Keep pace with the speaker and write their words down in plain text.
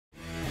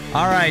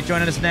All right,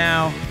 joining us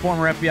now,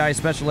 former FBI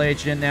special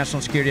agent,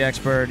 national security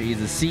expert. He's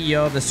the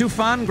CEO of the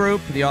Soufan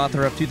Group, the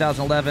author of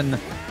 2011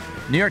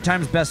 New York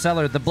Times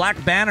bestseller, The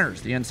Black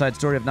Banners, the inside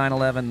story of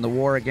 9/11, the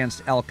war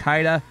against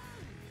al-Qaeda.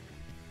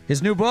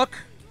 His new book,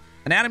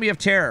 Anatomy of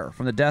Terror,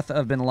 from the death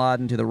of bin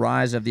Laden to the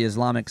rise of the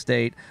Islamic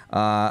State.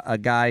 A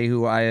guy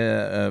who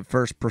I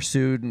first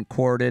pursued and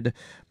courted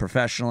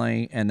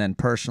professionally and then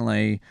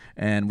personally,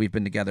 and we've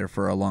been together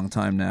for a long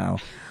time now.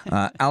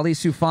 Ali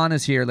Soufan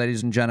is here,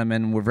 ladies and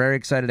gentlemen. We're very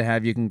excited to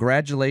have you.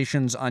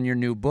 Congratulations on your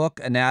new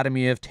book,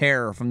 Anatomy of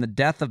Terror, from the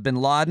death of bin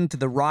Laden to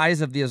the rise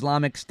of the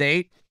Islamic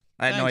State.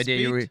 I had no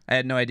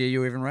idea you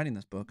were even writing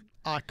this book.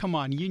 Come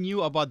on, you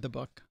knew about the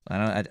book.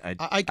 I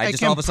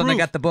just all of a sudden I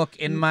got the book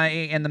in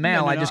the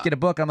mail. I just get a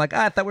book. I'm like,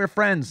 I thought we were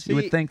friends. You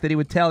would think that he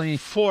would tell me.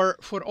 For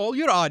all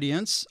your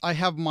audience, I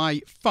have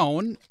my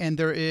phone, and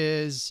there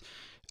is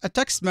a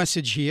text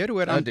message here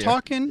where I'm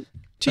talking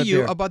to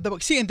you about the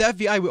book. See, in the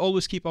FBI, we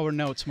always keep our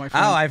notes, my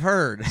friend. Oh, I've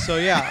heard. So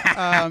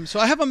yeah, so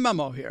I have a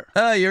memo here.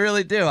 Oh, you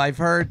really do. I've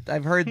heard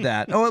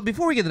that. Oh, well,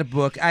 before we get to the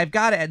book, I've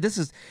got to. This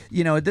is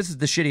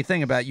the shitty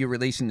thing about you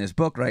releasing this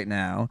book right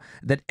now,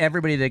 that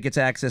everybody that gets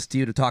access to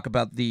you to talk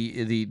about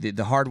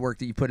the hard work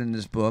that you put in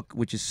this book,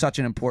 which is such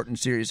an important,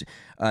 serious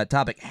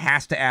topic,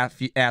 has to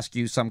ask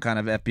you some kind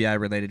of FBI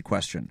related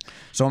question.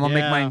 So I'm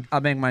gonna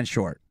make mine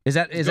short. Is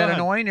that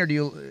annoying, or do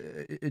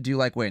you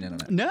like waiting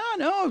on it?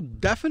 No,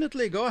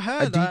 definitely go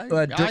ahead.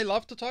 I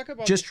love to talk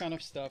about this kind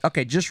of stuff.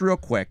 Okay, just real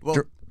quick.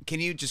 Well, can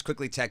you just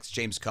quickly text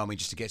James Comey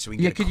just to get so we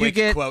can get a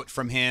quick quote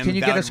from him? Can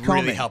you get us Comey?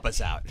 Really help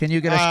us out. Can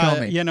you get us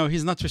Comey?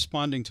 He's not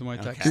responding to my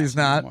text. He's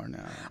not. Anymore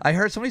now. I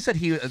heard somebody said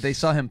they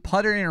saw him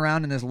puttering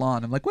around in his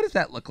lawn. I'm like, what does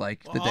that look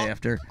like the day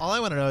after? All I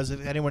want to know is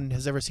if anyone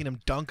has ever seen him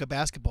dunk a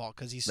basketball,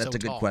 because he's so tall.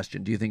 That's a good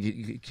question. Do you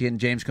think can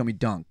James Comey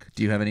dunk?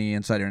 Do you have any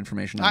insider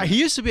information on that? He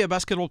used to be a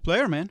basketball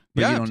player, man.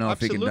 But you don't know if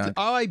he absolutely. can dunk.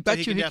 I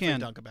bet you he can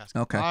dunk a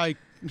basketball. Okay.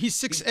 He's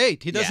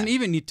 6'8". He doesn't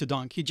even need to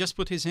dunk. He just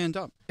put his hand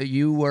up.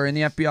 You were in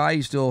the FBI.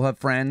 You still have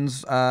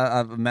friends.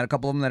 I've met a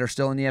couple of them that are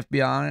still in the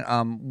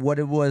FBI.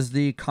 What was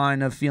the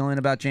kind of feeling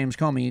about James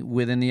Comey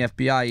within the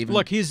FBI?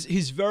 Look,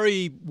 he's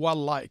very well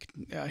liked.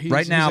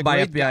 Right now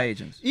by FBI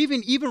agents.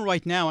 Even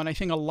right now, and I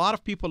think a lot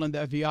of people in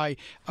the FBI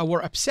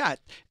were upset,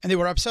 and they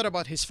were upset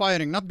about his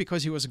firing, not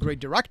because he was a great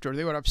director.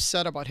 They were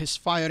upset about his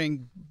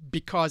firing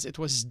because it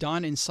was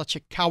done in such a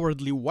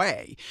cowardly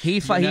way. He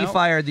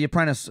fired the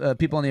Apprentice,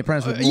 people in the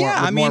Apprentice with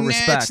more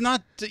respect. It's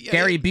not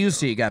Gary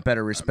Busey got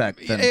better respect.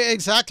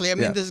 Exactly. I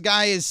mean, this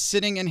guy is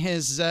sitting in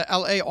his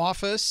L.A.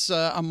 office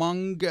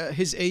among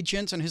his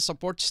agents and his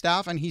support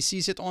staff, and he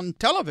sees it on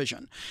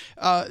television.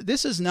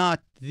 This is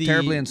not the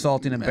terribly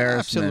insulting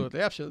embarrassment.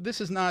 Absolutely.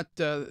 This is not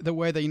the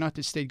way the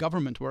United States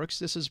government works.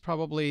 This is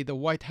probably the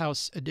White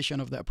House edition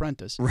of The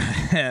Apprentice.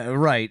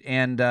 Right.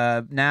 And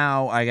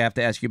now I have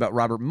to ask you about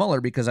Robert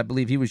Mueller, because I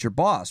believe he was your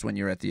boss when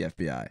you were at the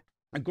FBI.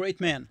 A great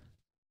man.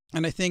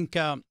 And I think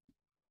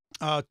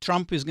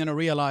Trump is going to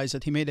realize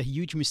that he made a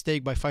huge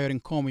mistake by firing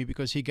Comey,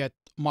 because he got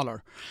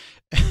Mueller.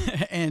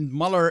 And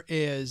Mueller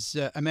is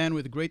a man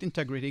with great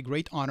integrity,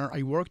 great honor.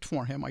 I worked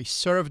for him. I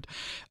served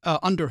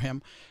under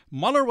him.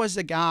 Mueller was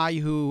the guy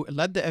who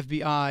led the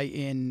FBI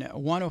in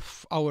one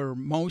of our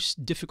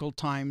most difficult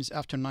times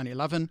after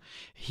 9/11.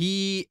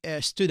 He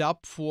stood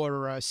up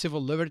for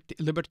civil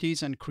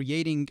liberties and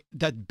creating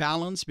that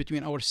balance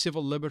between our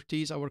civil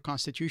liberties, our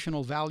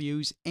constitutional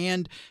values,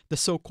 and the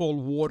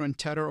so-called war on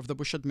terror of the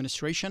Bush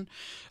administration.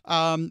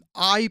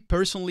 I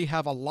personally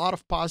have a lot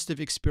of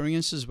positive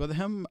experiences with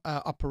him,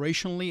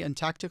 operationally and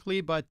tactically,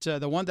 but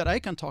the one that I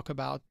can talk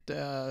about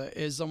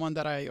is the one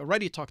that I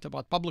already talked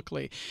about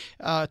publicly,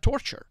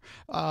 torture.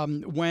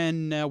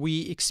 When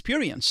we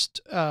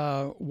experienced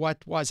what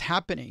was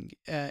happening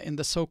in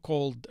the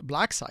so-called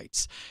black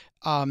sites,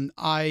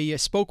 I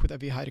spoke with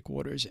FBI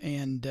headquarters,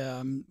 and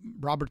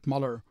Robert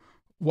Mueller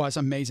was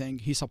amazing.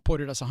 He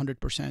supported us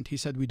 100%. He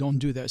said, we don't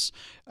do this.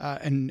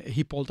 And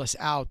he pulled us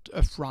out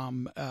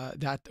from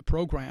that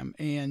program.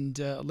 And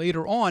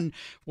later on,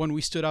 when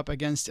we stood up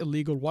against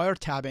illegal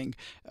wiretapping,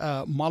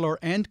 Mueller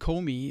and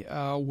Comey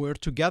were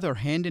together,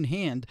 hand in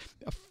hand,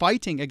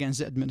 fighting against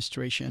the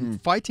administration,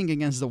 fighting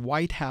against the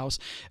White House.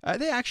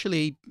 They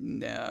actually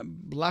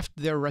left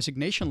their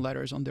resignation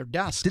letters on their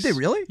desks. Did they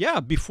really?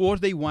 Yeah, before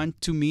they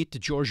went to meet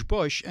George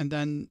Bush. And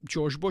then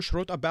George Bush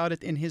wrote about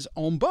it in his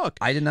own book.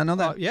 I did not know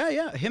that.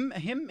 Yeah. Him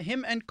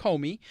and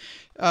Comey,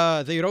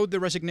 they wrote the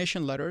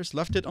resignation letters,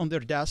 left it on their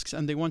desks,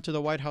 and they went to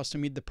the White House to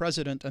meet the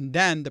president. And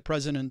then the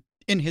president,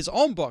 in his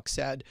own book,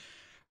 said,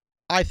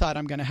 I thought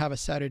I'm going to have a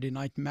Saturday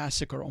night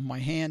massacre on my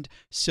hand,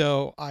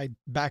 so I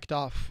backed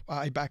off.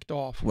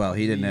 Well,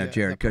 he didn't have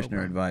Jared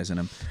Kushner advising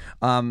him.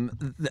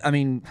 I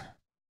mean,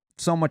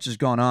 so much has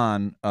gone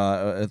on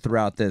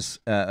throughout this,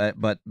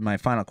 but my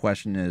final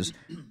question is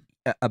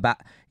about...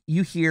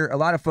 You hear a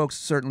lot of folks,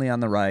 certainly on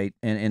the right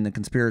and in the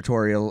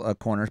conspiratorial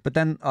corners, but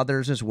then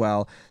others as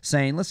well,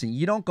 saying, "Listen,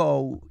 you don't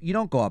go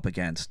up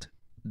against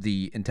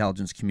the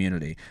intelligence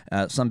community.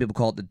 Some people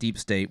call it the deep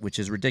state, which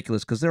is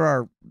ridiculous because there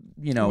are,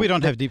 we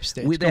don't have deep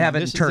state. They have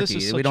it in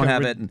Turkey. We don't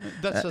have it.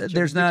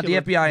 There's not the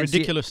FBI,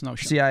 ridiculous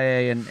notion.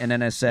 CIA, and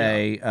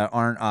NSA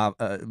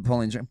aren't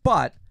pulling.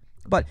 But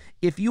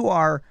if you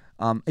are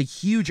a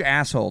huge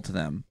asshole to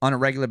them on a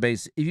regular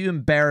basis, if you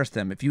embarrass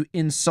them, if you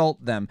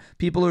insult them,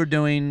 people who are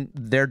doing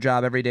their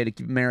job every day to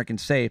keep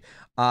Americans safe,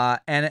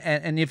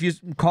 and if you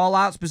call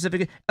out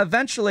specifically,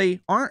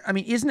 eventually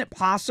isn't it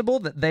possible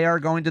that they are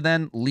going to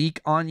then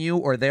leak on you,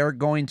 or they're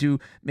going to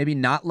maybe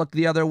not look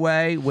the other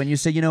way when you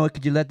say, you know what,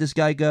 could you let this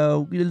guy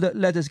go?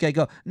 Let this guy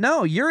go.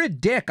 No, you're a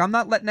dick. I'm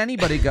not letting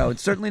anybody go.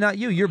 It's certainly not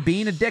you. You're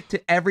being a dick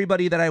to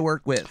everybody that I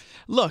work with.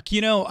 Look,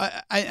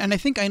 I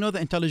think I know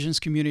the intelligence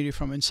community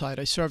from inside.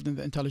 I served in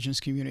the intelligence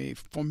community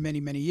for many,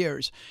 many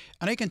years.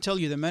 And I can tell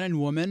you the men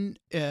and women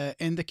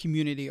in the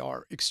community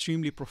are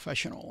extremely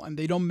professional, and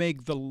they don't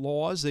make the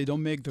laws, they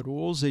don't make the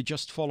rules, they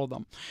just follow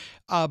them.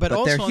 But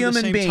also they're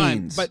human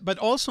beings. But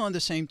also at the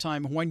same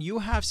time, when you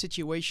have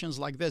situations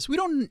like this, we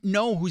don't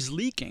know who's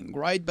leaking,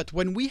 right? But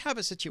when we have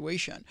a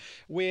situation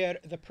where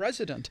the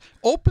president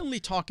openly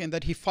talking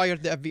that he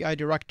fired the FBI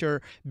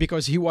director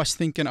because he was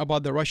thinking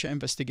about the Russia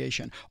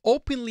investigation,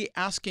 openly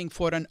asking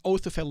for an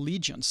oath of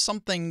allegiance,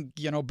 something,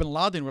 Bin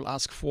Laden will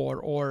ask for,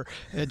 or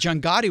John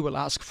Gotti will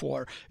ask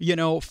for,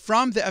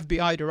 from the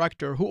FBI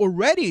director, who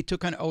already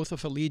took an oath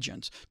of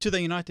allegiance to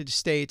the United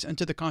States and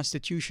to the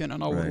Constitution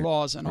and our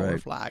laws and our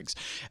flags.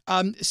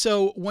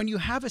 So when you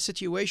have a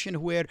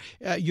situation where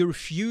you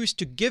refuse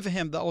to give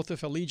him the oath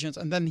of allegiance,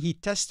 and then he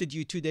tested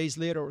you 2 days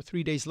later or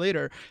 3 days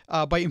later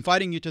by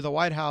inviting you to the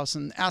White House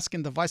and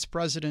asking the vice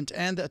president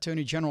and the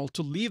attorney general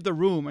to leave the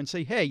room and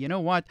say, hey, you know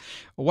what,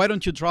 why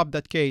don't you drop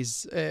that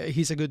case?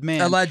 He's a good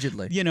man.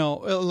 Allegedly.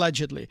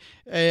 Allegedly.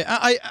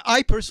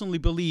 I personally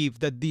believe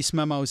that these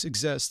memos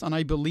exist, and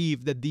I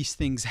believe that these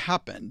things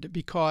happened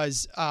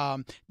because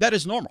that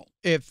is normal.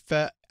 If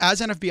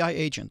as an FBI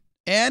agent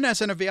and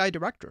as an FBI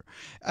director,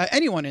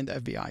 anyone in the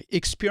FBI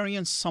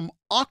experienced some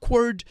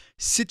awkward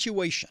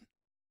situation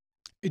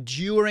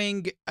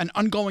during an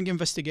ongoing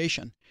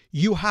investigation,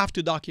 you have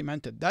to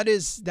document it. That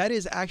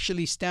is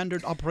actually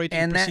standard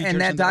operating procedures.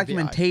 And that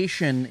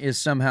documentation is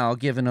somehow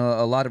given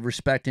a lot of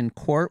respect in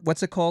court.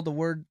 What's it called? The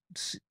word?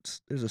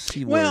 There's a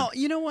C word. Well,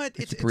 you know what?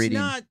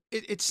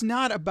 It's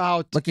not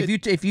about. Look,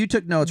 if you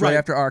took notes right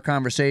after our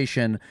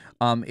conversation,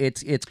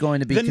 it's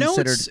going to be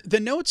considered. The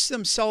notes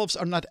themselves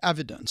are not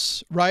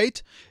evidence,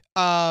 right?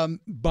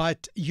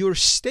 But your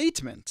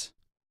statement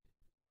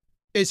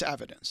is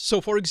evidence.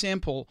 So, for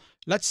example,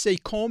 let's say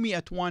Comey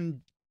at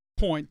one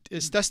point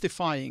is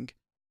testifying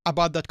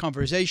about that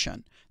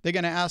conversation. They're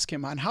going to ask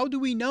him, and how do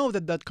we know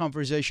that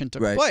conversation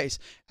took place?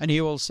 And he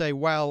will say,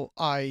 well,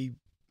 I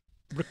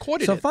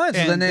recorded it. So fine. So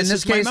then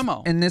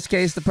in this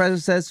case, the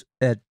president says,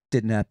 it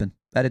didn't happen.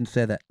 I didn't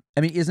say that. I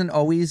mean, isn't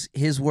always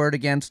his word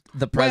against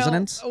the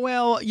president's?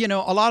 Well,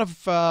 a lot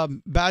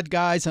of bad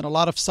guys and a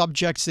lot of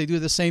subjects, they do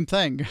the same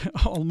thing.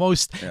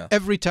 Almost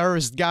every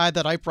terrorist guy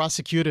that I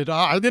prosecuted,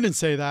 I didn't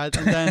say that.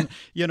 And then,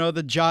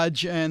 the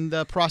judge and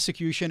the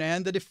prosecution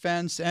and the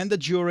defense and the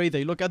jury,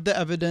 they look at the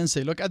evidence,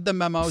 they look at the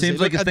memos, Seems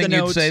they look like at a thing the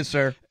notes, you'd say,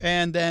 sir.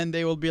 And then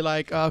they will be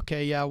like,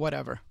 okay, yeah,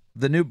 whatever.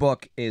 The new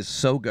book is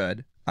so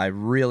good. I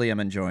really am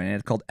enjoying it.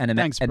 It's called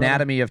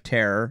Anatomy of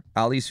Terror.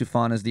 Ali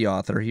Soufan is the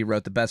author. He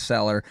wrote the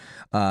bestseller,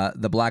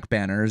 The Black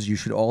Banners. You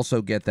should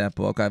also get that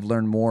book. I've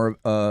learned more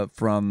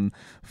from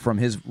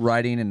his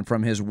writing and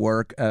from his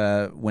work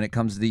when it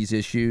comes to these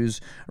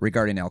issues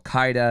regarding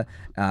Al-Qaeda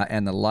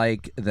and the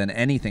like than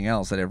anything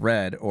else that I've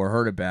read or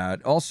heard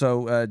about.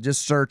 Also,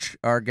 just search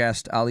our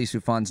guest Ali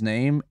Soufan's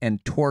name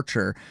and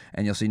torture,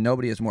 and you'll see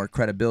nobody has more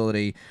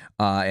credibility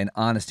and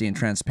honesty and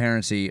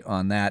transparency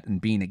on that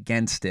and being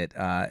against it.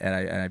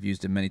 And I've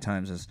used it many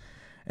times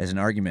as an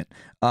argument.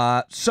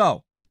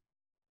 So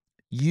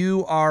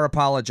you are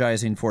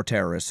apologizing for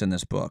terrorists in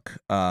this book.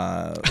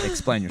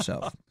 Explain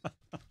yourself.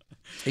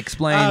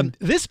 Explain.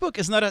 This book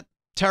is not a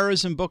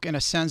terrorism book in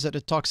a sense that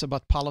it talks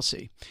about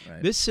policy.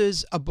 Right. This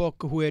is a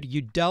book where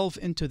you delve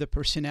into the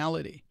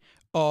personality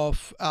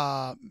of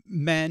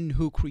men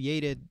who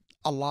created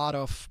a lot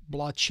of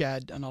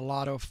bloodshed and a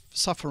lot of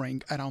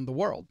suffering around the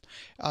world,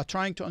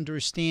 trying to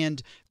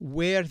understand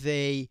where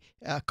they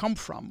come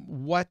from,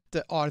 what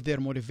are their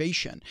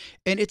motivation.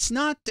 And it's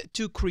not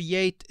to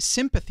create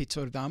sympathy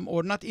to them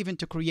or not even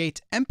to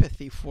create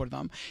empathy for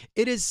them.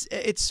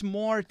 It's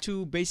more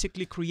to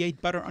basically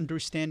create better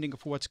understanding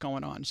of what's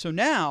going on. So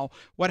now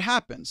what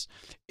happens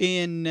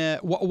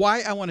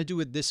why I want to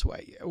do it this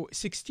way.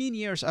 16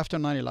 years after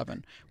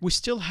 9/11, we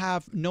still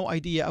have no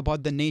idea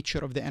about the nature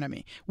of the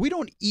enemy. We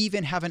don't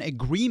even have an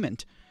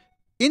agreement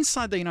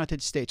inside the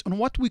United States on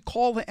what we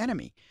call the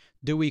enemy.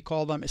 Do we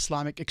call them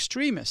Islamic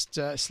extremists,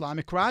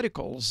 Islamic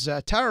radicals,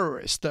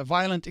 terrorists,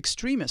 violent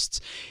extremists?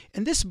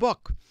 In this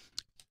book,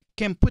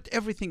 can put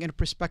everything in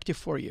perspective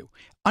for you.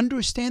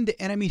 Understand the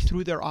enemy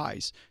through their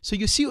eyes. So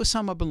you see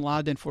Osama bin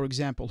Laden, for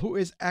example, who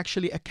is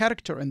actually a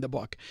character in the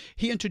book.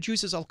 He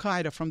introduces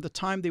Al-Qaeda from the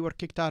time they were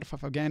kicked out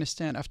of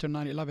Afghanistan after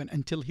 9/11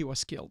 until he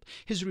was killed.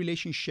 His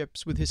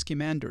relationships with his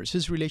commanders,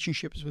 his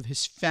relationships with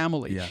his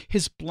family,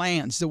 his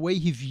plans, the way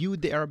he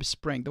viewed the Arab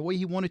Spring, the way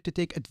he wanted to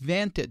take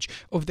advantage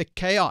of the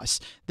chaos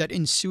that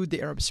ensued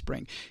the Arab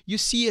Spring. You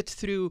see it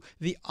through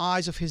the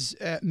eyes of his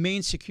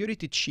main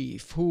security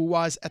chief, who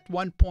was at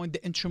one point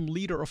the interim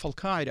leader of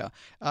Al-Qaeda,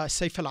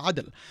 Saif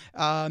al-Adl.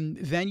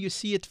 Then you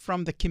see it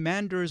from the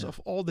commanders of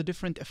all the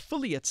different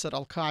affiliates that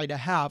Al-Qaeda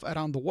have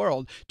around the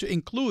world, to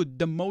include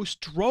the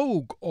most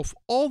rogue of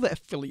all the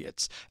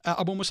affiliates,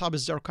 Abu Musab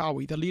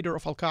al-Zarqawi, the leader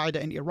of Al-Qaeda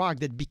in Iraq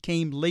that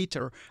became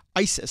later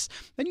ISIS.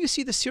 Then you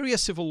see the Syria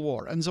civil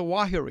war and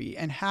Zawahiri,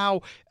 and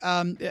how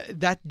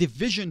that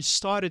division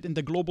started in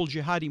the global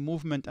jihadi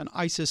movement and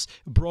ISIS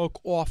broke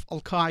off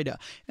Al-Qaeda.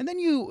 And then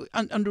you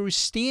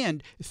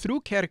understand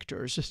through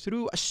characters,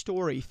 through a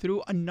story,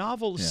 through a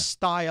novel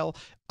style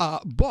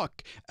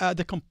book,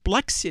 the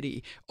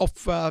complexity of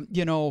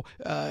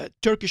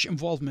Turkish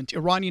involvement,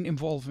 Iranian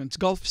involvement,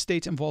 Gulf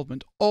states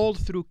involvement, all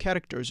through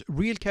characters,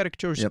 real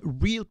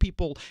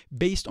people,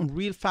 based on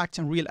real facts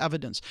and real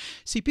evidence.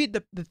 See, Pete,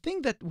 the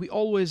thing that we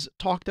always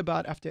talked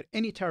about after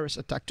any terrorist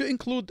attack, to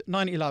include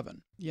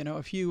 9/11,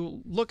 if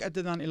you look at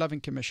the 9/11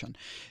 Commission,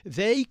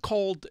 they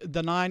called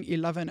the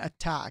 9/11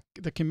 attack,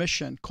 the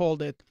Commission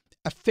called it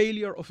a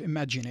failure of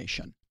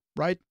imagination,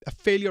 right? A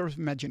failure of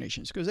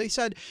imaginations, because they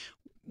said,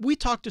 we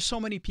talked to so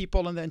many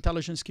people in the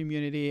intelligence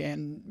community,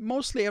 and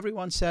mostly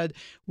everyone said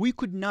we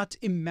could not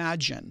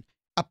imagine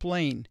a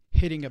plane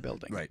hitting a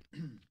building. Right.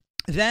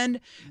 Then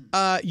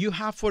you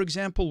have, for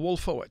example,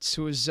 Wolfowitz,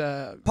 who is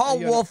Paul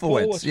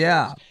Wolfowitz.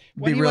 Yeah,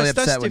 be really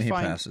upset when he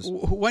passes.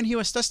 When he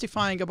was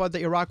testifying about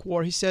the Iraq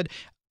War, he said,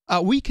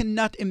 "We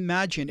cannot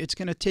imagine it's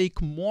going to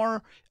take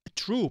more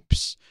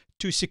troops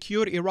to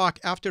secure Iraq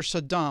after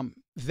Saddam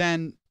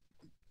than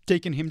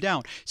taking him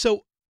down."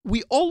 So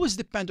we always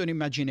depend on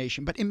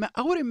imagination, but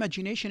our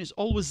imagination is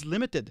always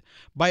limited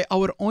by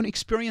our own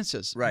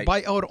experiences,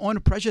 by our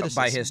own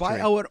prejudices, by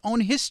our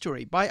own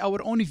history, by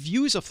our own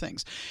views of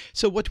things.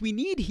 So what we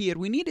need here,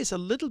 is a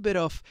little bit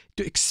of,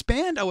 to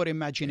expand our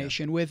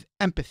imagination with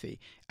empathy.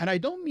 And I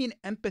don't mean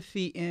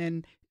empathy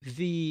in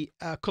the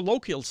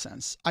colloquial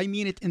sense. I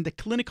mean it in the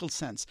clinical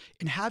sense,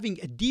 in having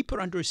a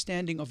deeper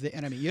understanding of the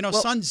enemy.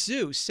 Sun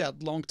Tzu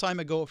said long time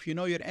ago, if you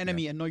know your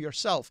enemy and know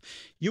yourself,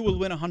 you will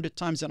win 100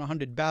 times in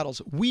 100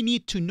 battles. We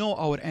need to know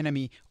our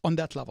enemy on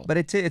that level. But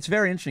it's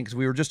very interesting, because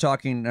we were just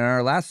talking in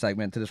our last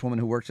segment to this woman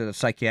who works at a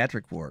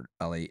psychiatric ward,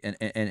 Ali,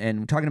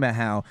 and talking about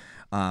how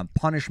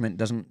punishment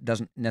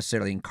doesn't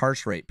necessarily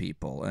incarcerate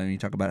people. And you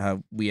talk about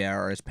how we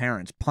are, as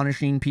parents,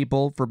 punishing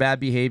people for bad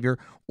behavior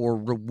or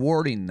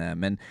rewarding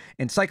them. And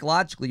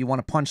psychologically, you want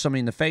to punch somebody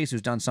in the face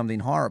who's done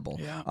something horrible.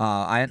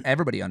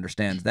 Everybody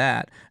understands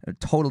that.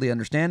 Totally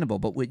understandable.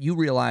 But what you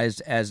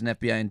realized as an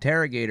FBI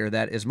interrogator,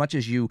 that as much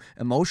as you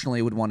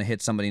emotionally would want to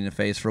hit somebody in the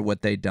face for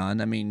what they'd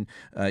done, I mean,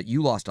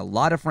 you lost a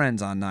lot of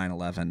friends on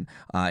 9/11,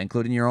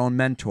 including your own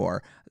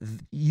mentor.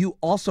 You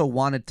also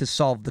wanted to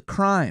solve the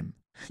crime.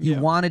 You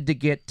wanted to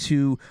get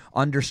to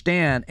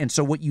understand. And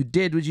so what you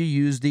did was you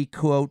used the,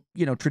 quote,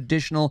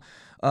 traditional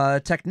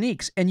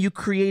techniques, and you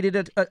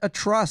created a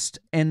trust.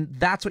 And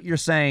that's what you're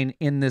saying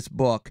in this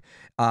book,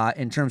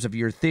 in terms of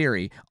your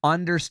theory,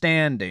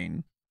 understand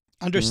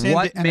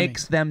what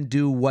makes them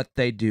do what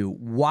they do,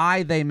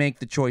 why they make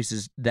the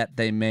choices that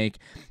they make.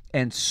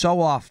 And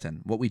so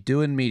often what we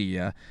do in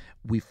media,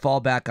 we fall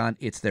back on,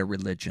 it's their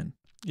religion.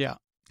 Yeah.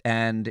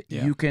 And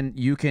you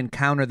can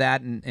counter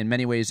that in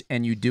many ways,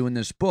 and you do in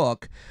this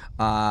book.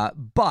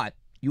 But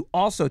you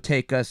also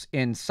take us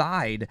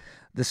inside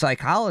the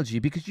psychology,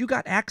 because you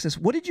got access.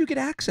 What did you get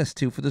access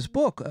to for this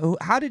book?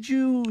 How did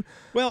you?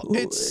 Well,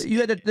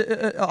 you had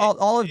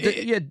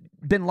you had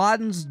Bin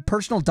Laden's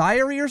personal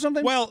diary or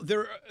something? Well,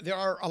 there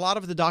are a lot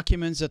of the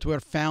documents that were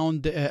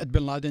found at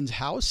Bin Laden's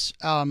house.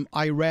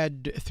 I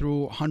read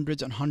through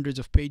hundreds and hundreds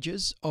of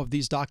pages of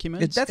these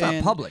documents. That's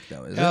not public,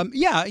 though, is it?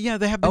 Yeah,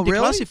 they have been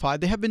declassified. Really?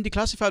 They have been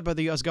declassified by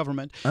the U.S.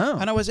 government. Oh.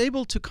 And I was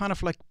able to kind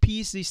of like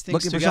piece these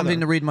things together. Looking for something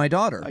to read my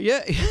daughter.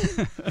 Yeah.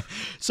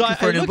 So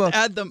I looked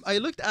at them. I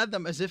looked at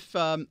them as if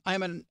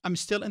I'm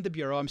still in the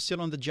bureau. I'm still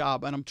on the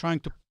job, and I'm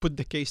trying to put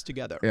the case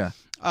together. Yeah.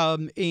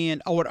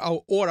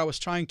 Or I was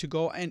trying to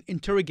go and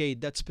interrogate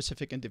that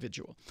specific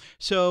individual.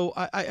 So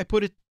I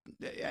put it,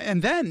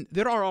 and then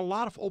there are a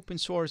lot of open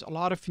source, a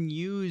lot of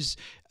news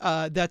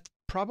that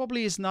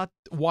probably is not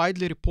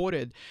widely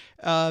reported.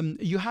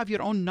 You have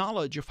your own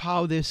knowledge of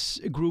how these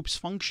groups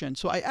function.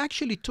 So I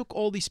actually took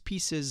all these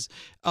pieces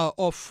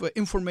of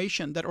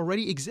information that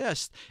already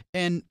exist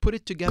and put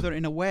it together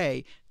in a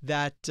way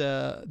that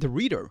the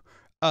reader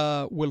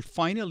will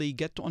finally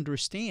get to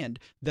understand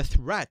the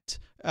threat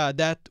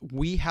that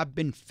we have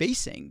been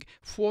facing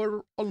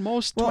for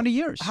almost 20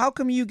 years. How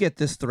come you get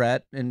this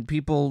threat, and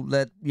people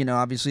that,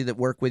 obviously that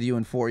work with you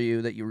and for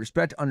you, that you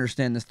respect,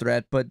 understand this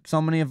threat, but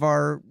so many of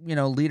our,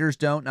 leaders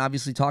don't, and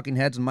obviously talking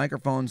heads and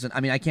microphones, and I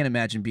mean, I can't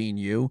imagine being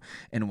you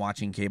and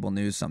watching cable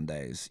news some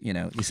days.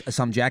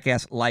 Some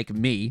jackass like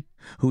me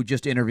who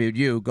just interviewed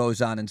you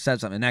goes on and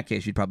says something. In that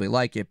case, you'd probably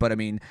like it, but I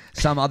mean,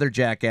 some other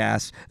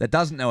jackass that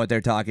doesn't know what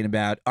they're talking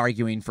about,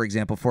 arguing, for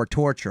example, for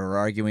torture, or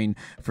arguing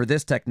for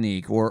this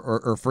technique,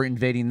 or for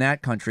invading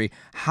that country.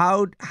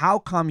 How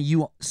come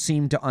you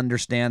seem to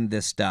understand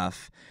this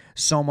stuff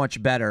so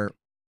much better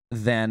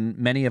than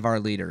many of our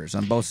leaders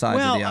on both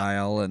sides of the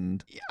aisle?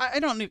 And I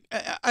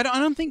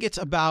don't think it's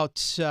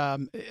about.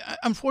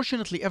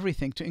 Unfortunately,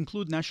 everything, to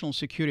include national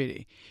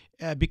security,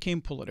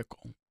 became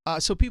political.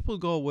 So people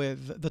go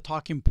with the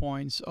talking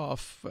points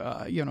of,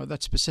 that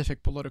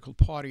specific political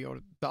party or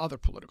the other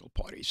political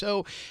party.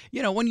 So,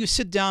 when you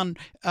sit down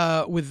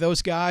with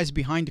those guys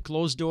behind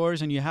closed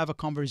doors and you have a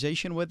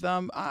conversation with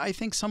them, I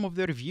think some of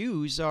their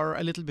views are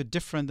a little bit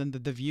different than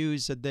the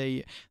views that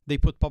they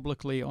put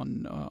publicly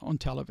on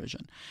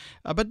television.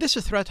 But this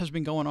threat has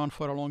been going on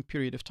for a long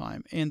period of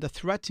time, and the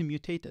threat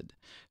mutated.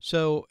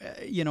 So,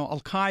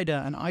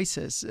 Al-Qaeda and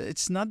ISIS,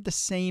 it's not the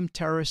same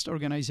terrorist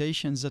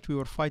organizations that we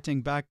were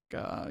fighting back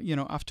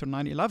after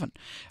 9/11.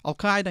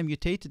 Al-Qaeda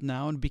mutated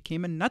now and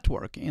became a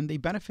network, and they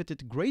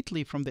benefited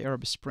greatly from the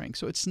Arab Spring.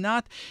 So it's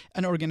not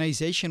an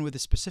organization with a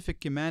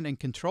specific command and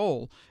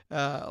control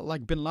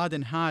like bin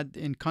Laden had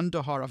in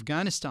Kandahar,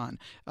 Afghanistan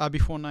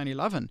before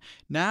 9/11.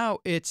 Now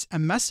it's a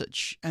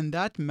message, and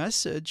that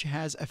message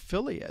has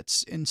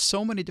affiliates in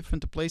so many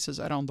different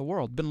places around the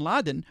world. Bin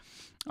Laden,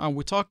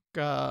 we talked,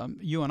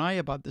 you and I,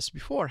 about this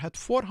before, had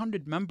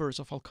 400 members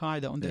of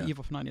Al-Qaeda on the eve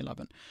of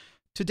 9/11.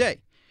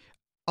 Today,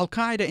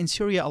 Al-Qaeda in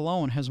Syria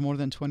alone has more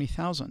than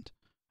 20,000.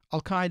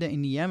 Al-Qaeda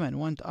in Yemen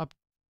went up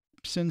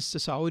since the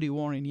Saudi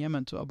war in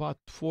Yemen to about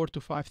 4,000 to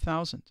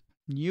 5,000.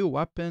 New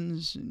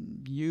weapons,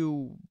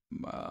 new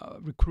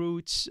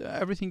recruits,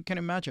 everything you can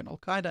imagine.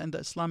 Al-Qaeda in the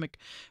Islamic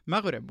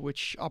Maghreb,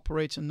 which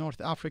operates in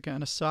North Africa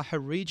and the Sahel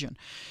region.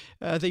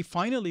 They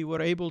finally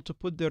were able to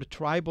put their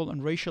tribal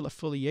and racial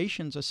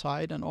affiliations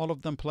aside, and all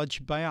of them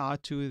pledged bay'ah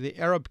to the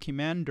Arab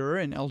commander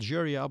in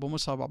Algeria, Abu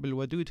Musab Abdul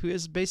Wadud, who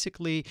is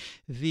basically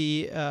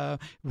the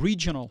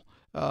regional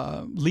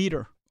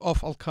leader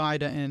of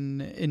Al-Qaeda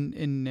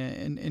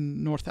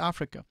in North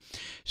Africa.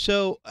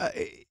 So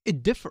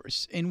it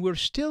differs, and we're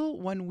still,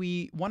 when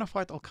we want to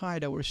fight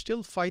Al-Qaeda, we're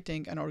still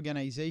fighting an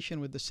organization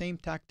with the same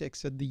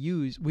tactics that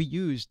we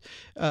used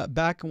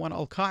back when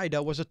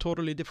Al-Qaeda was a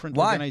totally different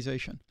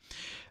organization.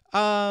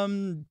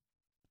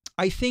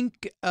 I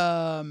think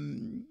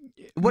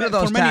what are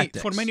those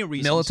tactics? For many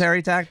reasons.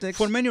 Military tactics?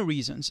 For many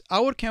reasons.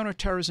 Our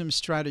counterterrorism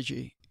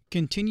strategy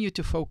continued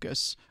to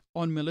focus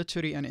on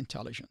military and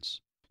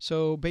intelligence.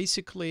 So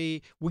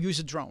basically, we use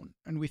a drone,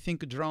 and we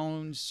think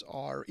drones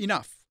are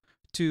enough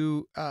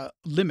to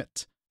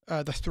limit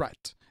the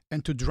threat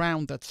and to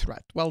drown that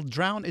threat. Well,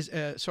 drones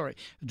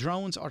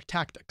are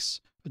tactics.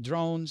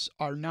 Drones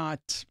are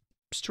not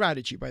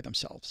strategy by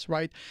themselves,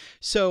 right?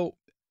 So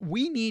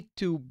we need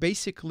to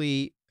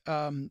basically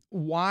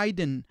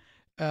widen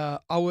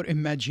our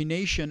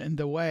imagination in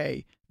the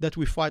way that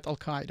we fight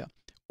Al-Qaeda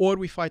or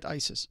we fight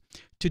ISIS.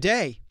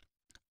 Today,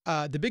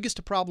 the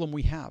biggest problem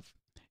we have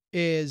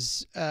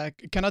is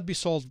cannot be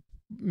solved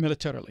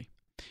militarily.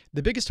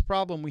 The biggest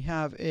problem we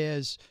have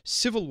is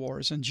civil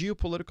wars and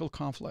geopolitical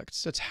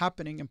conflicts that's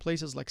happening in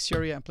places like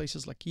Syria, in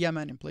places like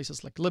Yemen, in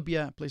places like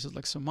Libya, in places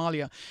like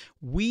Somalia.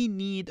 We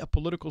need a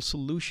political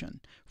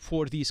solution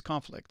for these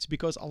conflicts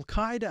because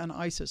Al-Qaeda and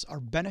ISIS are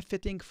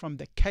benefiting from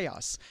the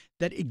chaos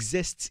that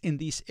exists in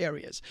these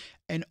areas.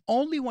 And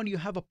only when you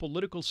have a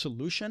political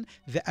solution,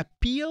 the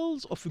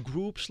appeals of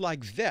groups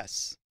like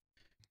this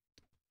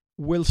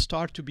will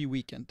start to be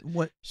weakened.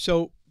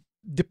 So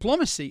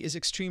diplomacy is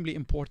extremely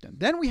important.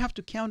 Then we have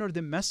to counter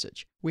the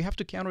message. We have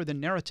to counter the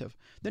narrative.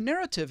 The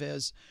narrative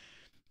is,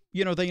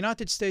 the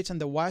United States and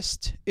the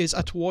West is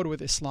at war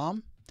with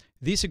Islam.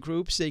 These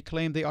groups, they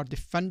claim they are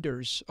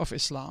defenders of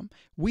Islam.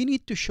 We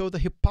need to show the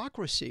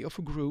hypocrisy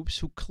of groups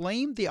who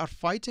claim they are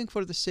fighting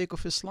for the sake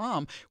of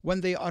Islam when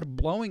they are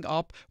blowing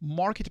up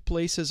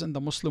marketplaces in the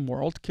Muslim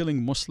world,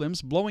 killing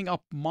Muslims, blowing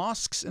up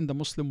mosques in the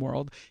Muslim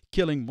world,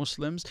 killing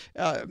Muslims,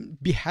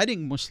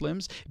 beheading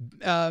Muslims.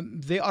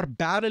 They are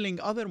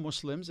battling other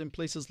Muslims in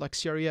places like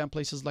Syria, in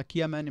places like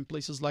Yemen, in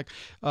places like,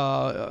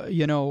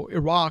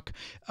 Iraq.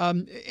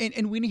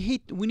 And we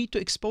need to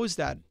expose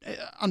that.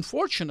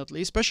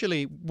 Unfortunately,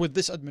 especially with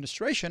this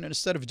administration, and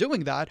instead of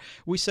doing that,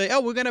 we say,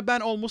 we're going to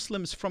ban all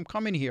Muslims from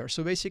coming here.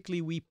 So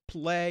basically, we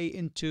play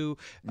into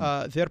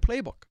their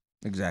playbook.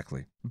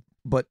 Exactly.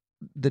 But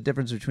the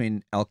difference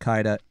between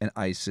Al-Qaeda and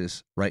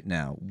ISIS right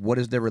now, what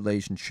is their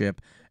relationship?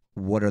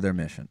 What are their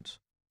missions?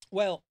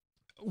 Well,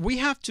 we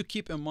have to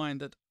keep in mind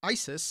that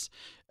ISIS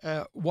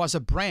was a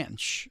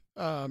branch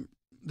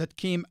that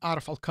came out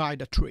of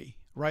Al-Qaeda tree.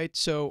 right?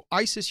 So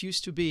ISIS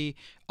used to be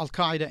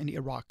Al-Qaeda in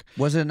Iraq.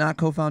 Was it not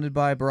co-founded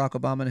by Barack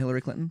Obama and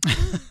Hillary Clinton?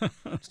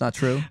 It's not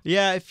true.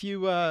 Yeah, if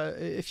you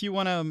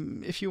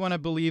wanna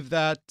believe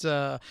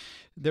that,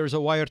 there's a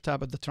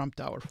wiretap at the Trump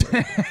Tower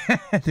for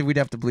it. We'd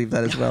have to believe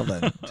that as well,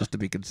 then, just to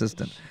be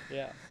consistent.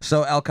 Yeah.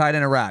 So Al-Qaeda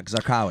in Iraq,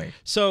 Zarqawi.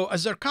 So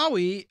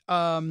Zarqawi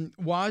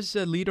was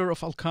a leader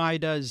of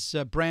Al-Qaeda's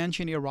branch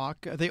in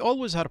Iraq. They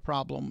always had a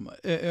problem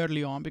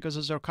early on because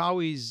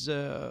Zarqawi's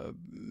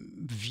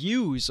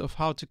views of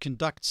how to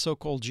conduct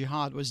so-called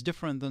jihad was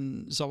different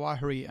than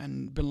Zawahiri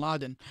and bin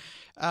Laden.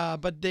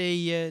 But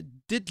they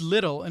did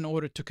little in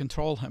order to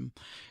control him.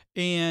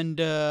 And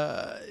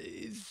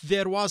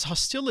there was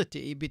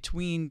hostility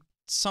between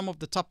some of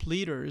the top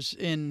leaders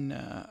in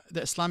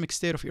the Islamic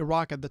State of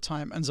Iraq at the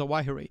time and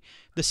Zawahiri.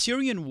 The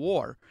Syrian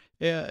war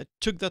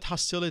took that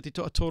hostility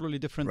to a totally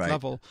different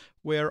level,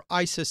 where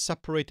ISIS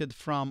separated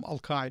from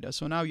Al-Qaeda.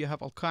 So now you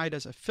have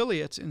Al-Qaeda's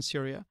affiliates in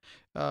Syria,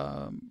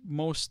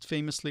 most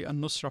famously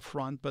Al-Nusra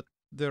Front, but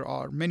there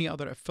are many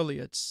other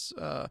affiliates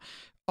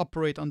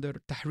operate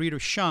under Tahrir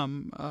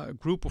al-Sham,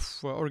 group of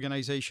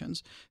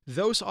organizations.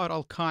 Those are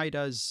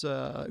Al-Qaeda's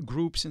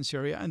groups in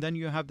Syria. And then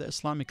you have the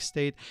Islamic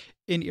State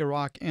in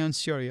Iraq and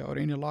Syria, or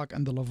in Iraq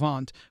and the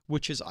Levant,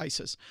 which is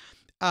ISIS.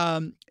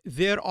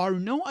 There are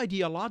no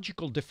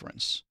ideological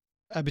difference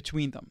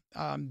between them.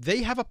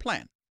 They have a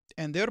plan,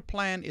 and their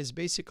plan is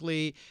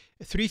basically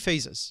 3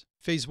 phases.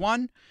 Phase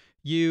 1,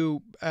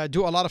 you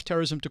do a lot of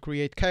terrorism to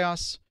create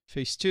chaos.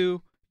 Phase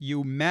 2,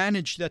 you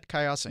manage that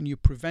chaos and you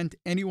prevent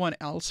anyone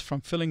else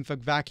from filling the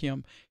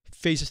vacuum.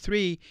 Phase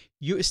 3,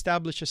 you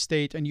establish a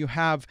state and you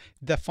have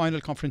the final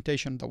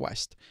confrontation in the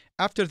West.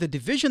 After the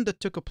division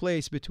that took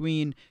place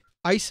between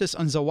ISIS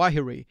and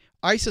Zawahiri,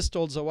 ISIS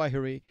told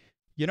Zawahiri,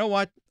 you know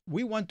what?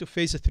 We went to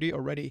phase 3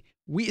 already.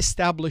 We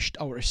established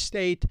our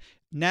state.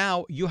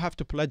 Now you have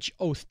to pledge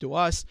oath to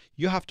us.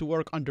 You have to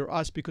work under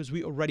us because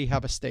we already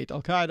have a state.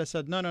 Al-Qaeda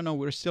said, no,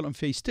 we're still in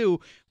phase 2.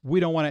 We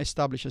don't want to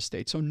establish a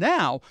state. So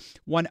now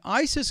when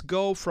ISIS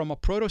go from a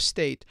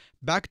proto-state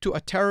back to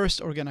a terrorist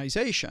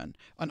organization,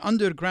 an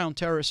underground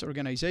terrorist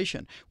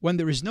organization, when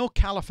there is no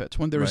caliphate,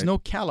 when there is no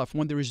caliph,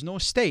 when there is no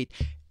state,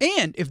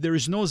 and if there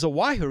is no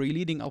Zawahiri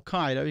leading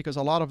Al-Qaeda, because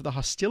a lot of the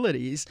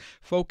hostilities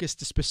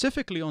focused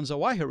specifically on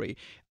Zawahiri,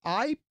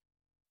 I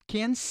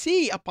can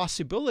see a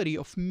possibility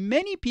of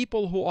many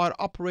people who are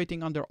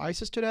operating under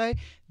ISIS today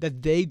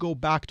that they go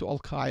back to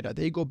Al-Qaeda.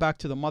 They go back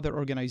to the mother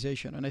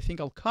organization. And I think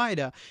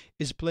Al-Qaeda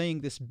is playing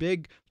this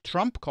big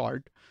trump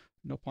card,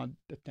 no pun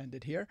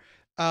intended here,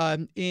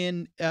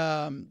 in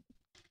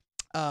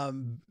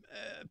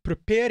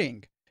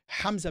preparing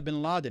Hamza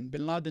bin Laden,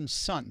 bin Laden's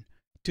son,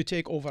 to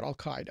take over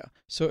Al-Qaeda.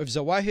 So if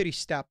Zawahiri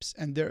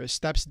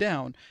steps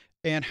down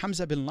and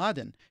Hamza bin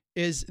Laden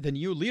is the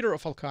new leader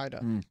of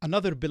Al-Qaeda,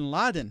 another bin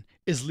Laden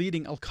is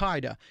leading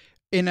Al-Qaeda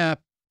in a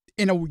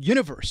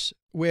universe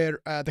where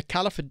the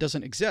caliphate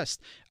doesn't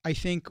exist, I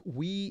think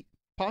we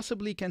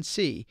possibly can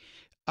see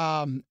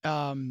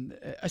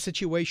a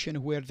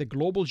situation where the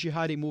global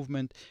jihadi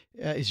movement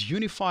is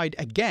unified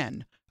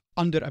again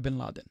under a bin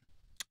Laden.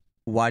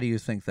 Why do you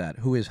think that?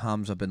 Who is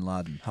Hamza bin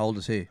Laden? How old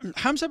is he?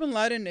 Hamza bin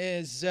Laden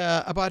is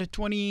about a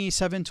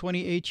 27,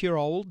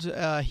 28-year-old.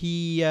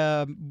 He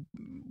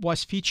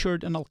was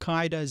featured in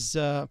Al-Qaeda's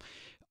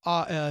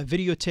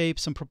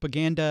videotapes and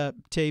propaganda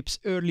tapes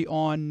early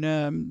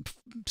on,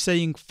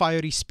 saying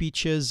fiery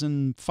speeches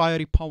and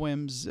fiery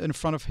poems in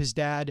front of his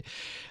dad.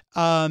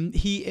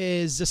 He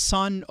is the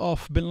son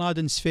of bin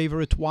Laden's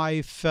favorite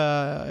wife.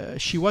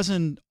 She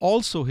wasn't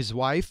also his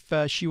wife.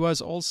 She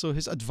was also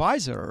his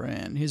advisor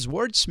and his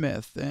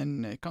wordsmith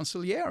and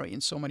consigliere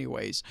in so many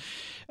ways.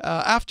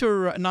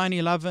 After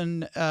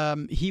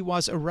 9/11, he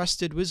was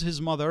arrested with his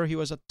mother. He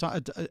was at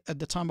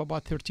the time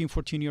about 13,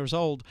 14 years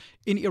old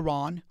in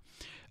Iran.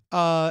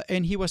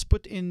 And he was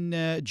put in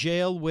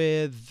jail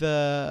with,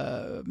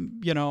 other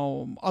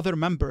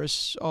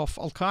members of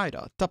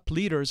Al-Qaeda, top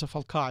leaders of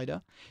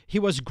Al-Qaeda. He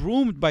was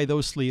groomed by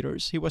those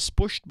leaders. He was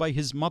pushed by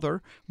his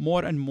mother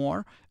more and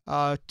more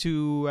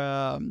to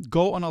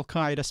go on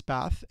Al-Qaeda's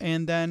path.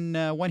 And then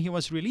when he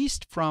was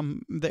released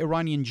from the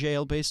Iranian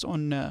jail based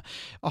on a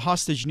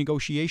hostage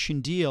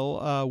negotiation deal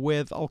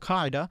with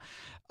Al-Qaeda,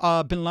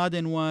 bin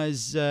Laden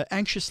was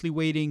anxiously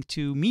waiting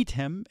to meet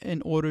him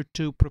in order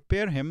to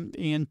prepare him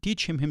and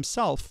teach him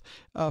himself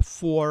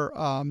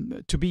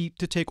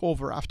to take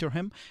over after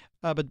him.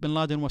 But bin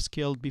Laden was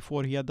killed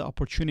before he had the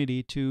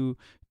opportunity to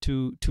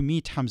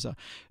meet Hamza.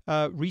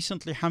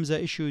 Recently, Hamza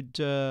issued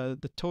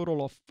the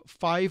total of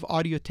 5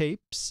 audio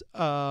tapes.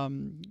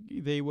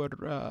 They were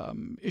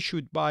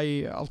issued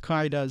by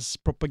Al-Qaeda's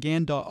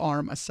propaganda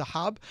arm,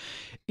 As-Sahab.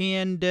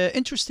 And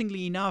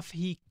interestingly enough,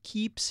 he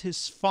keeps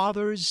his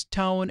father's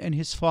tone and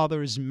his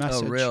father's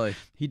message. Oh, really?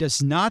 He does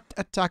not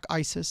attack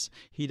ISIS.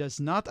 He does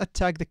not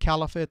attack the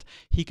caliphate.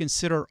 He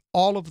considers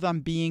all of them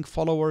being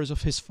followers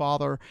of his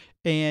father.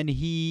 And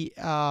he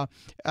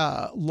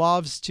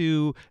loves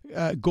to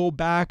go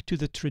back back to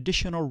the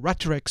traditional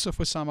rhetorics of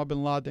Osama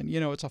bin Laden. You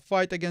know, it's a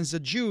fight against the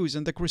Jews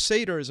and the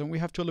Crusaders, and we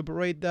have to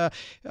liberate the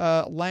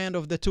land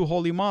of the two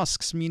holy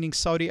mosques, meaning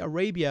Saudi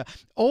Arabia.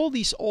 All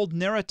these old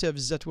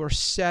narratives that were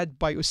said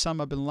by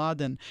Osama bin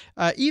Laden,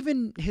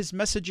 even his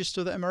messages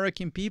to the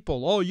American people,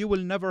 oh, you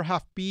will never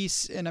have peace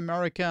in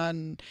America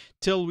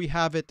until we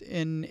have it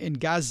in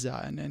Gaza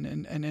and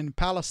in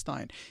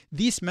Palestine.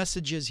 These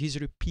messages he's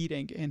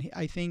repeating, and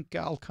I think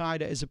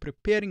Al-Qaeda is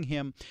preparing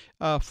him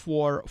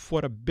for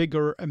a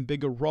bigger and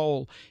bigger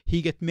role.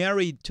 He get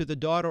married to the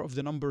daughter of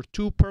the number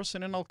 2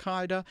 person in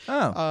Al-Qaeda,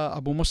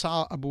 Abu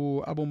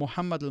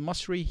Muhammad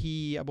al-Masri.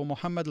 Abu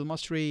Muhammad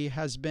al-Masri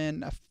has been,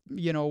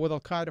 with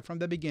Al-Qaeda from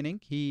the beginning.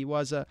 He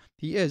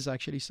is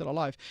actually still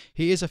alive.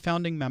 He is a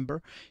founding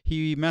member.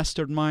 He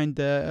masterminded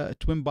the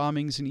twin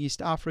bombings in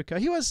East Africa.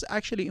 He was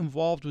actually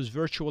involved with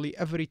virtually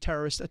every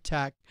terrorist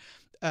attack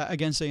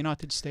against the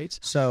United States.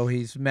 So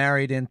he's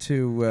married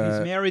into.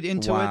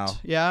 Wow. It,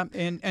 yeah,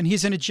 and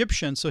he's an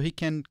Egyptian, so he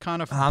can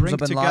kind of Hamza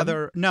bring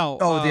together. No,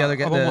 the other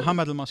guy, Abu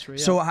Muhammad al-Masri.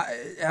 Yeah.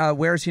 So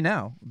where is he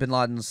now? Bin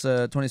Laden's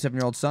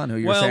 27-year-old son, who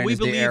you're saying is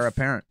the heir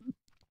apparent.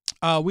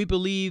 We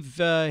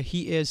believe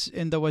he is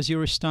in the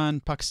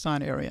Waziristan,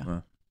 Pakistan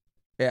area.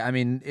 Yeah, I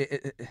mean,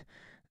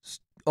 it's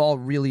all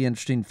really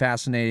interesting,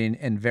 fascinating,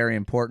 and very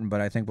important.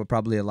 But I think what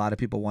probably a lot of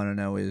people want to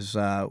know is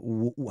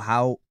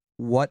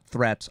what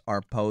threats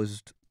are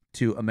posed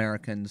to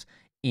Americans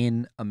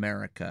in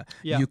America.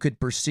 Yeah. You could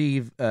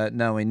perceive,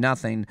 knowing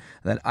nothing,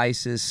 that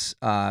ISIS,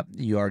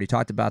 you already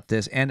talked about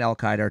this, and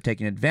Al-Qaeda are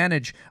taking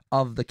advantage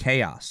of the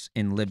chaos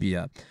in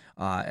Libya,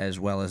 as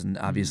well as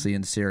obviously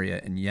in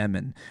Syria and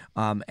Yemen.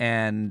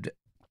 And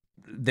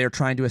they're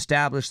trying to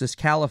establish this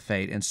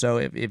caliphate. And so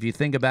if you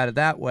think about it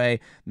that way,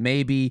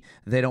 maybe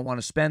they don't want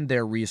to spend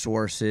their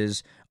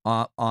resources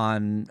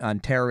on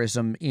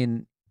terrorism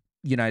in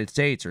United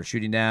States, or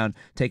taking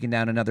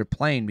down another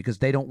plane, because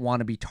they don't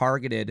want to be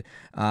targeted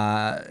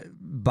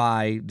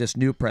by this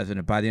new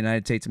president, by the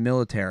United States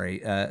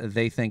military.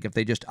 They think if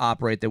they just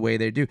operate the way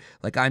they do,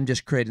 like, I'm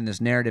just creating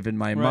this narrative in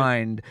my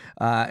mind,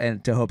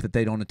 and to hope that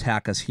they don't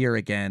attack us here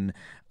again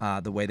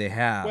the way they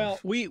have. Well,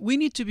 we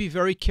need to be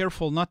very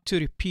careful not to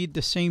repeat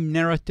the same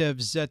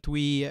narratives that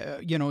we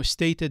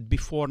stated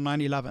before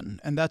 9/11,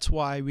 and that's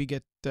why we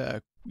get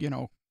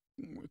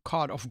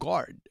caught off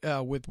guard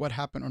with what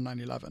happened on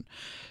 9/11.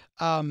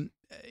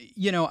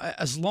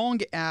 As long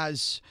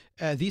as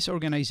these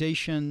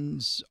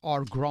organizations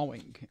are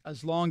growing,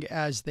 as long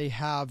as they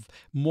have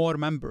more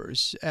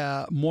members,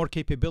 more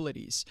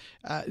capabilities,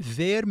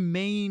 their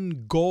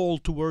main goal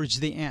towards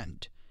the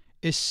end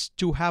is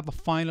to have a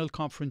final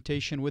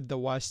confrontation with the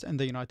West and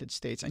the United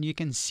States. And you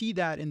can see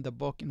that in the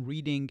book in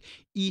reading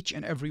each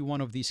and every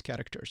one of these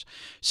characters.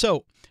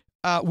 So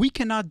we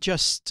cannot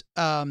just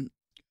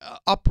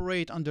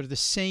operate under the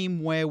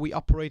same way we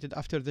operated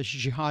after the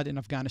jihad in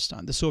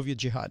Afghanistan, the Soviet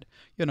jihad.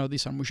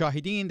 These are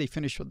mujahideen. They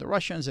finished with the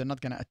Russians. They're not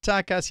going to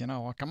attack us.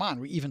 Come on.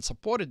 We even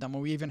supported them,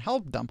 and we even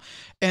helped them.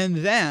 And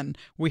then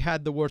we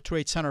had the World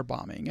Trade Center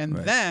bombing. And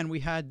then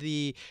we had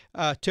the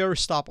terror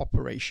stop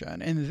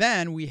operation. And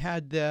then we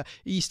had the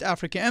East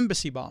Africa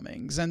embassy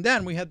bombings. And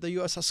then we had the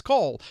USS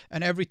Cole.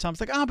 And every time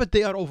it's like, but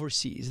they are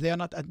overseas. They're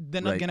not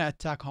going to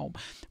attack home.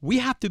 We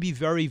have to be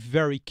very,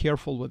 very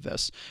careful with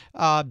this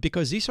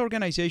because these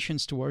organizations,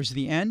 towards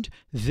the end,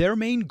 their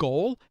main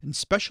goal, and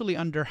especially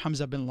under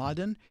Hamza bin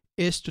Laden,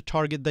 is to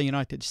target the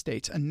United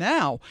States. And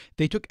now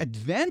they took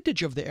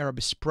advantage of the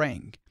Arab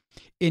Spring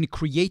in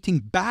creating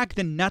back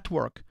the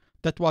network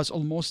that was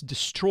almost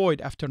destroyed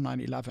after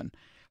 9/11.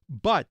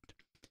 But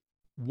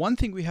one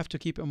thing we have to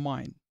keep in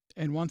mind,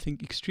 and one thing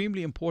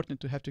extremely important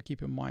to have to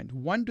keep in mind,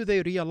 when do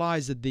they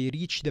realize that they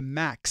reach the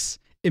max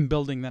in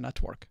building the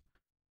network?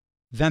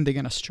 Then they're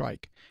going to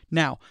strike.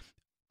 Now,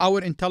 our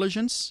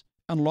intelligence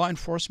and law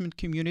enforcement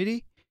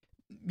community,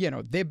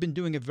 they've been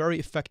doing a very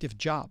effective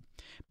job.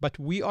 But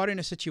we are in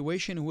a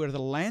situation where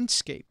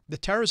the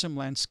terrorism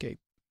landscape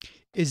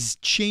is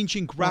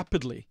changing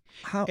rapidly.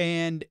 How?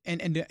 And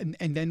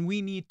then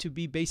we need to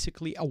be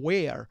basically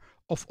aware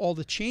of all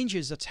the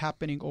changes that's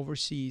happening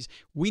overseas.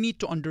 We need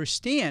to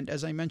understand,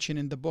 as I mentioned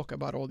in the book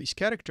about all these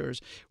characters,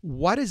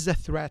 what is the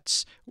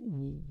threats,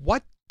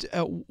 what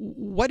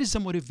is the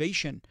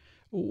motivation,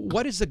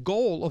 what is the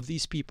goal of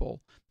these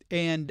people,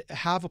 and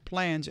have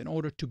plans in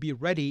order to be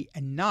ready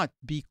and not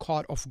be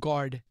caught off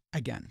guard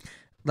again.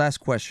 Last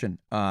question,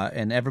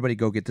 and everybody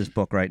go get this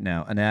book right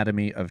now,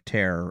 Anatomy of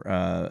Terror.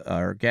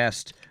 Our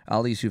guest,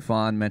 Ali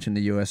Soufan, mentioned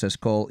the USS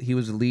Cole. He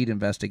was the lead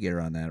investigator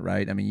on that,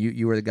 right? I mean,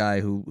 you were the guy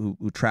who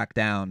tracked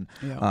down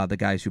the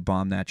guys who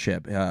bombed that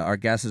ship. Our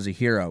guest is a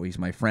hero. He's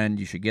my friend.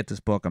 You should get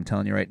this book. I'm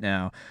telling you right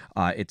now.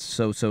 It's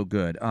so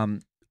good.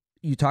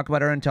 You talk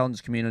about our intelligence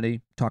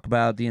community, talk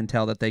about the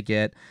intel that they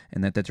get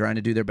and that they're trying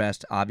to do their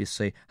best.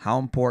 Obviously, how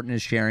important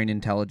is sharing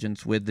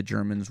intelligence with the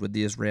Germans, with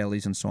the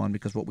Israelis, and so on?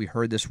 Because what we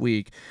heard this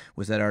week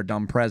was that our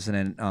dumb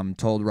president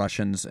told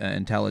Russians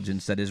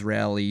intelligence that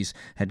Israelis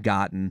had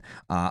gotten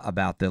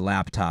about the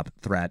laptop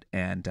threat,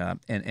 and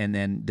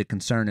then the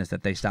concern is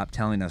that they stop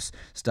telling us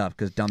stuff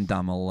because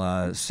Dum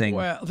will sing.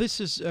 Well, this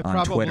is on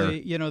probably Twitter.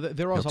 You know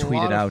there was He'll a tweet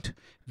lot it of, out.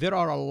 There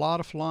are a lot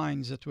of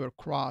lines that were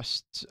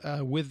crossed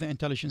with the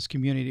intelligence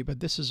community, but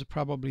this is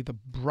probably the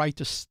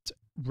brightest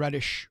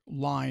reddish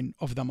line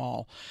of them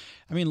all.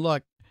 I mean,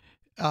 look,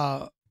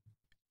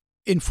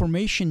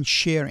 information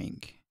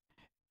sharing,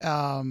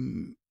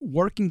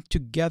 working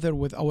together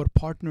with our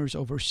partners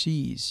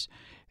overseas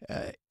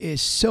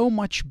is so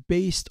much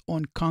based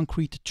on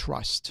concrete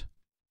trust.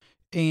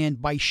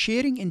 And by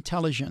sharing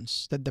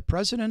intelligence that the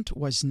president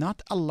was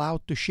not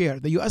allowed to share,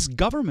 the U.S.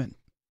 government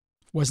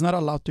was not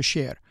allowed to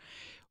share,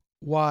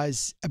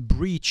 was a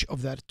breach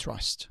of that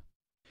trust.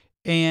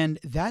 And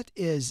that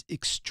is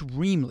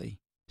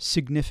extremely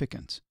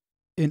significant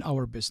in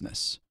our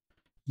business.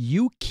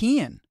 You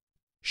can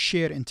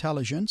share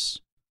intelligence,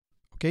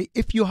 okay,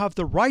 if you have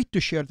the right to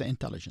share the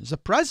intelligence. The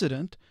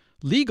president,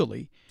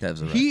 legally,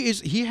 he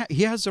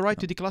has the right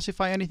to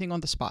declassify anything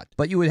on the spot.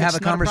 But you would have a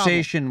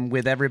conversation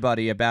with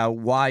everybody about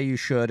why you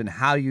should and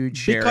how you'd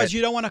share it. Because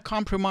you don't want to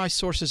compromise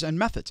sources and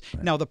methods.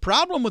 Right. Now, the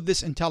problem with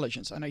this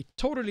intelligence, and I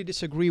totally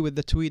disagree with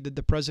the tweet that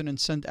the president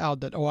sent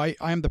out that, oh, I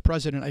am the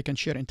president, I can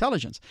share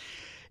intelligence.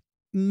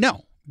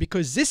 No.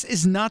 Because this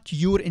is not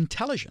your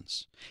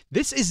intelligence.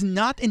 This is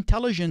not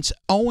intelligence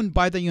owned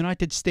by the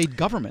United States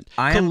government,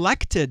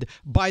 collected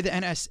by the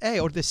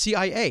NSA or the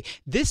CIA.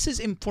 This is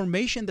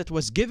information that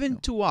was given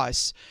to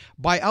us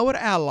by our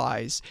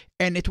allies,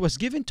 and it was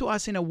given to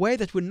us in a way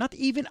that we're not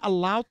even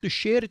allowed to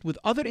share it with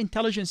other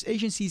intelligence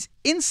agencies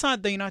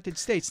inside the United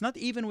States, not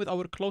even with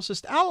our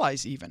closest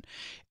allies even.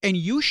 And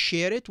you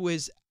share it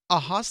with a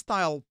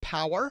hostile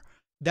power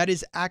that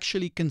is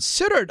actually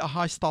considered a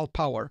hostile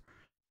power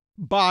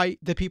by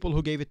the people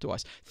who gave it to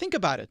us. Think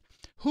about it.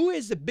 Who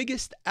is the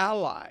biggest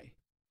ally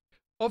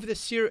of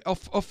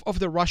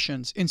the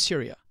Russians in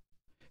Syria?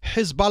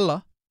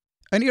 Hezbollah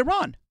and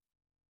Iran.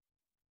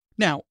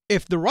 Now,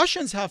 if the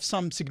Russians have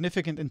some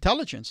significant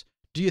intelligence,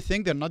 do you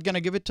think they're not going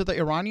to give it to the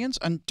Iranians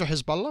and to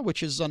Hezbollah,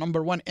 which is the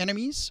 #1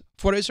 enemies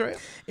for Israel?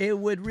 It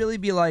would really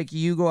be like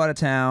you go out of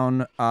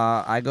town,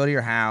 I go to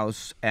your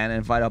house and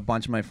invite a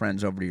bunch of my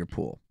friends over to your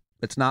pool.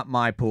 It's not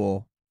my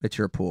pool. It's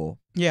your pool.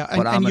 Yeah,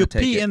 and you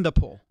pee in the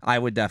pool. I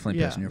would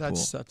definitely piss in your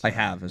pool. I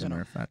have, as a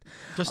matter of fact.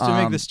 Just to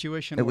make the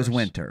situation worse. It was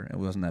winter. It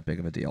wasn't that big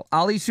of a deal.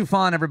 Ali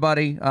Soufan,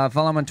 everybody.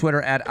 Follow him on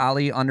Twitter at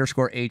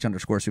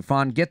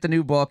Ali_H_Soufan. Get the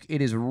new book.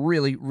 It is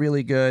really,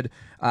 really good.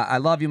 I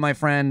love you, my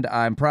friend.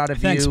 I'm proud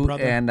of you.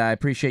 Brother. And I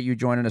appreciate you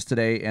joining us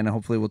today. And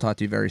hopefully we'll talk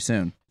to you very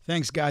soon.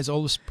 Thanks, guys.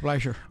 Always a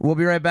pleasure. We'll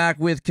be right back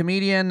with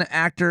comedian,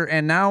 actor,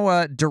 and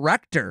now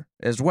director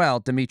as well,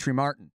 Dimitri Martin.